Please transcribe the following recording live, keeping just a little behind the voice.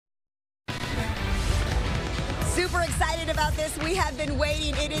Super excited about this. We have been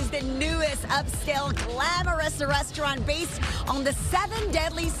waiting. It is the newest upscale glamorous restaurant based on the 7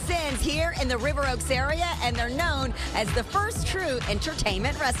 deadly sins here in the River Oaks area, and they're known as the first true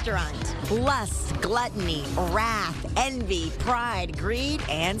entertainment restaurant. Lust, gluttony, wrath, envy, pride, greed,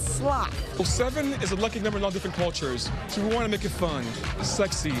 and sloth. Well, 7 is a lucky number in all different cultures, so we want to make it fun,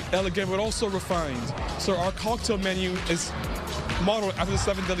 sexy, elegant, but also refined. So our cocktail menu is modeled after the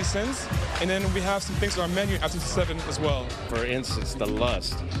 7 deadly sins, and then we have some things on our menu after the 7 as well. For instance, the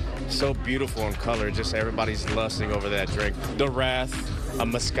lust, so beautiful in color, just everybody's lusting over that drink. The wrath, a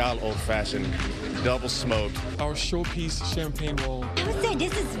mezcal old-fashioned, double smoked. Our showpiece champagne roll. I would say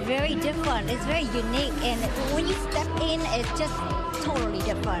this is very different. It's very unique, and when you step in, it's just totally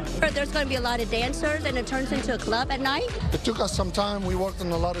different. There's going to be a lot of dancers, and it turns into a club at night. It took us some time. We worked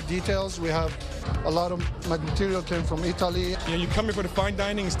on a lot of details. We have a lot of material came from Italy. You know, you come here for the fine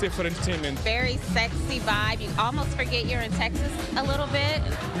dining and stay for the entertainment. Very sexy vibe. You almost forget you're in Texas a little bit.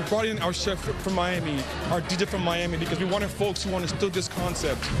 We brought in our chef from Miami, our DJ from Miami, because we wanted folks who understood this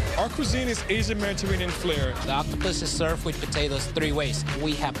concept. Our cuisine is Asian Mediterranean flair. The octopus is served with potatoes 3 ways.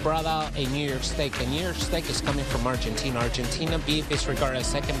 We have brought out a New York steak. The New York steak is coming from Argentina. Argentina beef is regarded as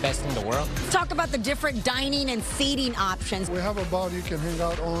second best in the world. Talk about the different dining and seating options. We have a bar you can hang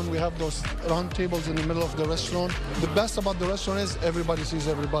out on. We have those round tables in the middle of the restaurant. The best about the restaurant is everybody sees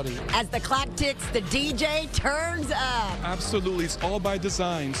everybody. As the clock ticks, the DJ turns up. Absolutely, it's all by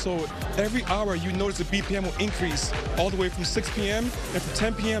design. So every hour you notice the BPM will increase all the way from 6 p.m. and from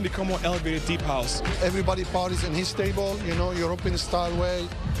 10 p.m. become more elevated deep house. Everybody parties in his table, you know, European style way,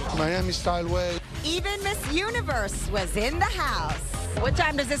 Miami style way. Even Miss Universe was in the house. What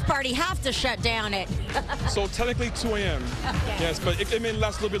time does this party have to shut down at? So technically 2 a.m. Okay. Yes, but it may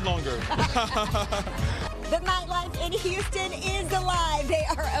last a little bit longer. The nightlife in Houston is alive. They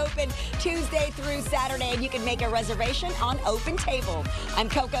are open Tuesday through Saturday, and you can make a reservation on Open Table. I'm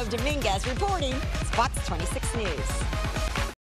Coco Dominguez reporting Fox 26 News.